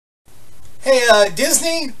Hey,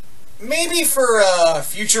 Disney, maybe for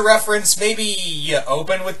future reference, maybe you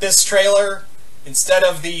open with this trailer instead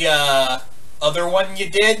of the other one you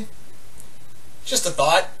did. Just a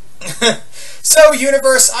thought. So,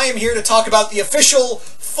 Universe, I am here to talk about the official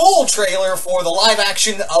full trailer for the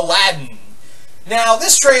live-action Aladdin. Now,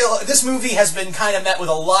 this movie has been kind of met with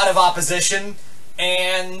a lot of opposition,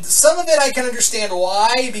 and some of it I can understand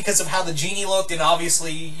why, because of how the genie looked, and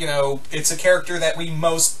obviously, you know, it's a character that we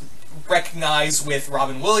most recognize with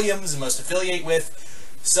Robin Williams and most affiliate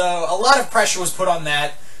with. So, a lot of pressure was put on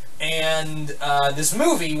that. And this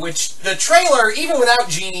movie, which the trailer, even without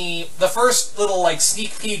Genie, the first little like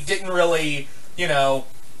sneak peek didn't really, you know,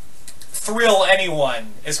 thrill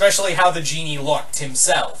anyone, especially how the Genie looked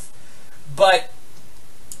himself. But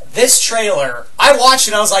this trailer, I watched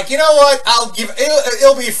it and I was like, you know what?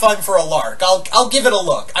 It'll be fun for a lark. I'll give it a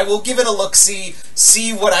look. I will give it a look. See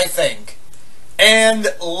what I think. And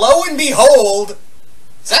lo and behold,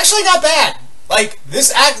 it's actually not bad. Like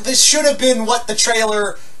this should have been what they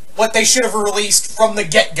should have released from the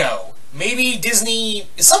get-go. Maybe Disney,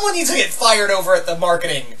 someone needs to get fired over at the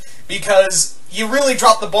marketing, because you really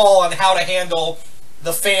dropped the ball on how to handle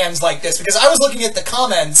the fans like this. Because I was looking at the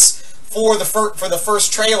comments for the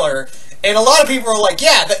first trailer, and a lot of people were like,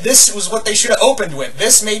 yeah, this was what they should have opened with.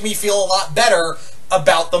 This made me feel a lot better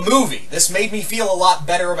about the movie. This made me feel a lot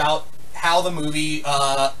better about how the movie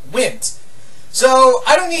went. So,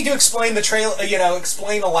 I don't need to explain the trailer,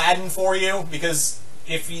 explain Aladdin for you, because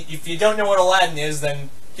if you don't know what Aladdin is, then,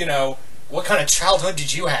 you know, what kind of childhood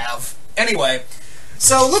did you have? Anyway,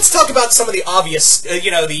 so let's talk about some of the obvious,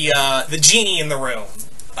 the genie in the room.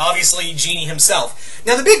 Obviously, Genie himself.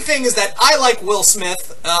 Now, the big thing is that I like Will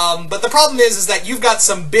Smith, but the problem is that you've got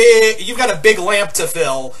a big lamp to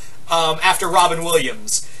fill after Robin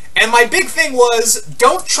Williams. And my big thing was,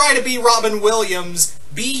 don't try to be Robin Williams,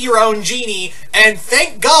 be your own Genie, and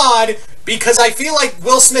thank God, because I feel like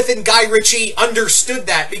Will Smith and Guy Ritchie understood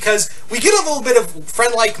that, because we get a little bit of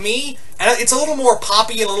Friend Like Me, and it's a little more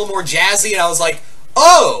poppy and a little more jazzy, and I was like,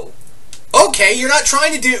 oh, okay, you're not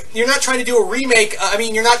trying to do a remake,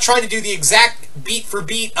 you're not trying to do the exact beat for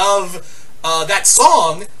beat of that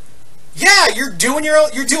song. Yeah, you're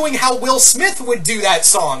doing how Will Smith would do that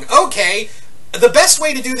song. Okay. The best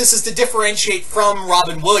way to do this is to differentiate from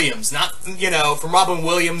Robin Williams, not, from Robin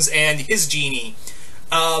Williams and his Genie.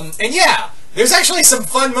 And yeah, there's actually some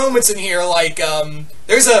fun moments in here, like,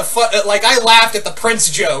 there's a I laughed at the Prince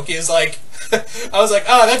joke, I was like,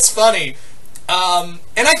 oh, that's funny. And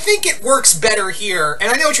I think it works better here, and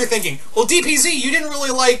I know what you're thinking. Well, DPZ, you didn't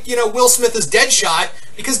really like, Will Smith as Deadshot,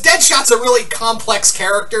 because Deadshot's a really complex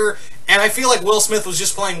character, and I feel like Will Smith was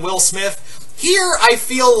just playing Will Smith. Here, I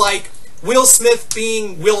feel like Will Smith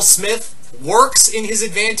being Will Smith works in his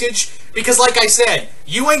advantage, because like I said,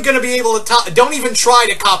 you ain't gonna be able to don't even try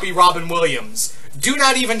to copy Robin Williams. Do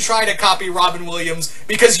not even try to copy Robin Williams,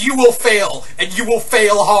 because you will fail, and you will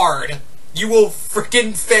fail hard. You will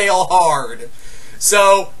freaking fail hard.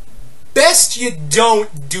 So, best you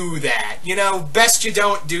don't do that, best you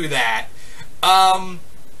don't do that.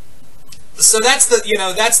 So that's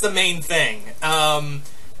the main thing.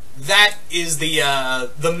 That is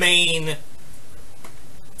the main...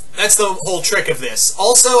 That's the whole trick of this.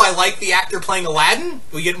 Also, I like the actor playing Aladdin.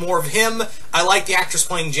 We get more of him. I like the actress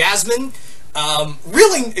playing Jasmine.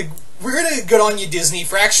 Really good on you, Disney,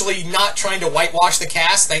 for actually not trying to whitewash the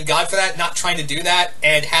cast. Thank God for that. Not trying to do that.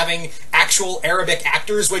 And having actual Arabic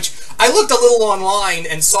actors, which I looked a little online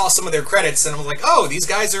and saw some of their credits, and I was like, oh, these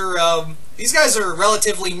guys are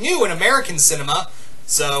relatively new in American cinema.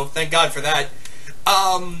 So, thank God for that.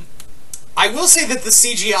 I will say that the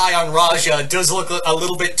CGI on Raja does look a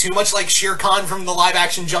little bit too much like Shere Khan from the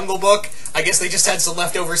live-action Jungle Book. I guess they just had some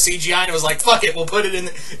leftover CGI and it was like, fuck it, we'll put it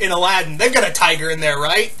in Aladdin. They've got a tiger in there,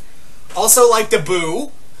 right? Also like the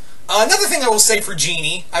Boo. Another thing I will say for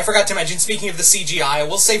Genie, I forgot to mention, speaking of the CGI, I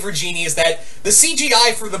will say for Genie is that the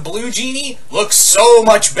CGI for the Blue Genie looks so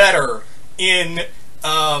much better in,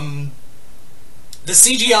 the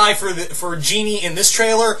CGI for Genie in this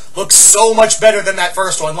trailer looks so much better than that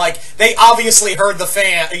first one. Like, they obviously heard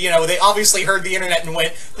they obviously heard the internet and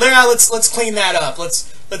went, nah, let's clean that up.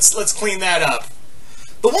 Let's clean that up.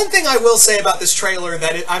 The one thing I will say about this trailer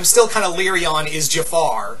that I'm still kind of leery on is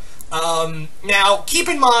Jafar. Now, keep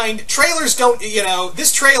in mind, trailers don't,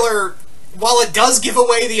 this trailer, while it does give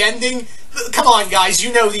away the ending, come on, guys,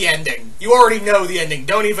 you know the ending. You already know the ending.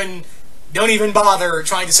 Don't even bother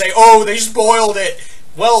trying to say, oh, they spoiled it.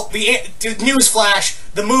 Well,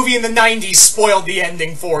 newsflash, the movie in the 90s spoiled the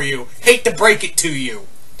ending for you. Hate to break it to you.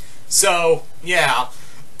 So, yeah.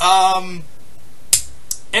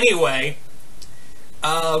 Anyway,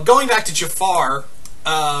 going back to Jafar,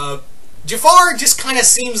 Jafar just kind of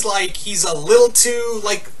seems like he's a little too,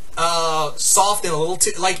 like, soft and a little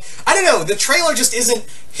too, like, I don't know, the trailer just isn't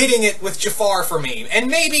hitting it with Jafar for me. And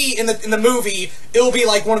maybe in the movie, it'll be,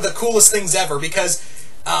 like, one of the coolest things ever, because,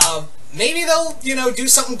 maybe they'll, you know, do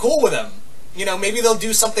something cool with him. You know, maybe they'll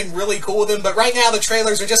do something really cool with him, but right now the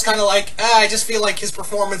trailers are just kind of like, I just feel like his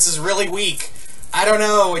performance is really weak. I don't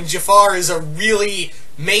know, and Jafar is a really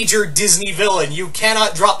major Disney villain. You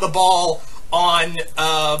cannot drop the ball on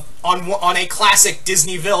a classic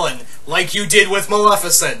Disney villain like you did with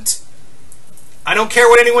Maleficent. I don't care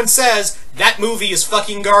what anyone says, that movie is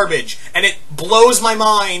fucking garbage, and it blows my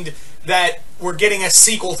mind that we're getting a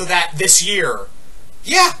sequel to that this year.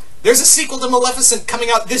 Yeah, there's a sequel to Maleficent coming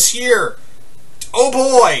out this year. Oh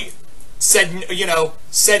boy, said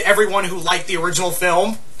everyone who liked the original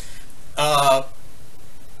film. No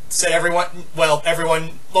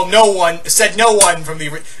one from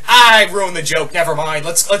the. I ruined the joke. Never mind.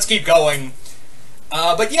 Let's keep going.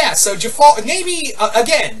 But yeah, so Jafar. Maybe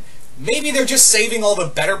again, maybe they're just saving all the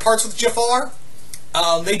better parts with Jafar.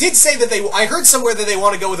 They did say that I heard somewhere that they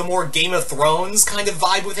want to go with a more Game of Thrones kind of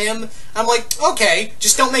vibe with him. I'm like, okay,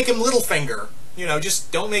 just don't make him Littlefinger. You know,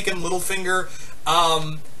 just don't make him Littlefinger.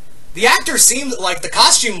 The actor seemed like the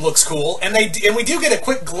costume looks cool, and we do get a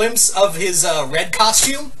quick glimpse of his red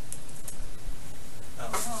costume.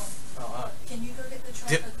 Can you go get the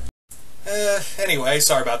chocolate? Anyway,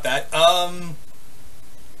 sorry about that.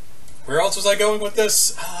 Where else was I going with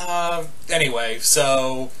this? Anyway,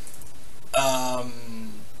 so,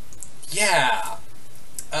 yeah.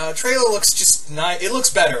 Trailer looks just nice. It looks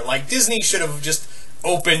better. Like, Disney should have just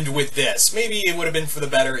opened with this. Maybe it would have been for the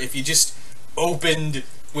better if you just opened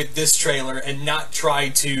with this trailer and not try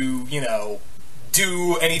to, you know,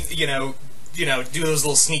 do anything, do those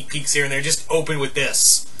little sneak peeks here and there. Just open with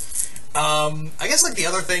this. I guess, like, the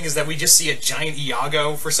other thing is that we just see a giant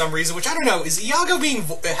Iago for some reason, which I don't know. Is Iago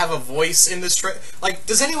have a voice in this like,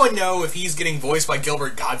 does anyone know if he's getting voiced by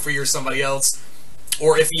Gilbert Gottfried or somebody else?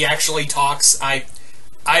 Or if he actually talks? I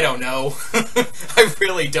don't know. I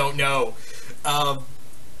really don't know.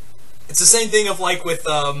 It's the same thing of, like, with,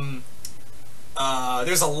 there's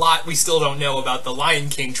a lot we still don't know about the Lion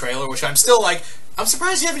King trailer, which I'm still like, I'm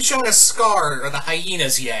surprised you haven't shown us Scar or the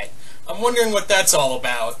hyenas yet. I'm wondering what that's all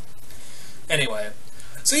about. Anyway,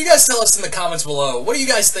 so you guys tell us in the comments below, what do you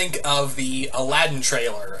guys think of the Aladdin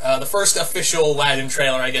trailer? The first official Aladdin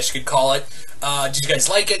trailer, I guess you could call it. Did you guys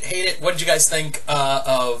like it, hate it? What did you guys think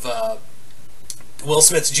of Will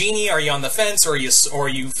Smith's Genie? Are you on the fence, or you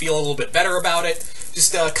feel a little bit better about it?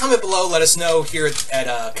 Just comment below, let us know here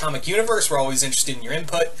at Comic YOUniverse. We're always interested in your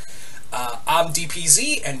input. I'm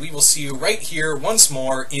DPZ, and we will see you right here once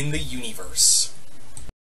more in the universe.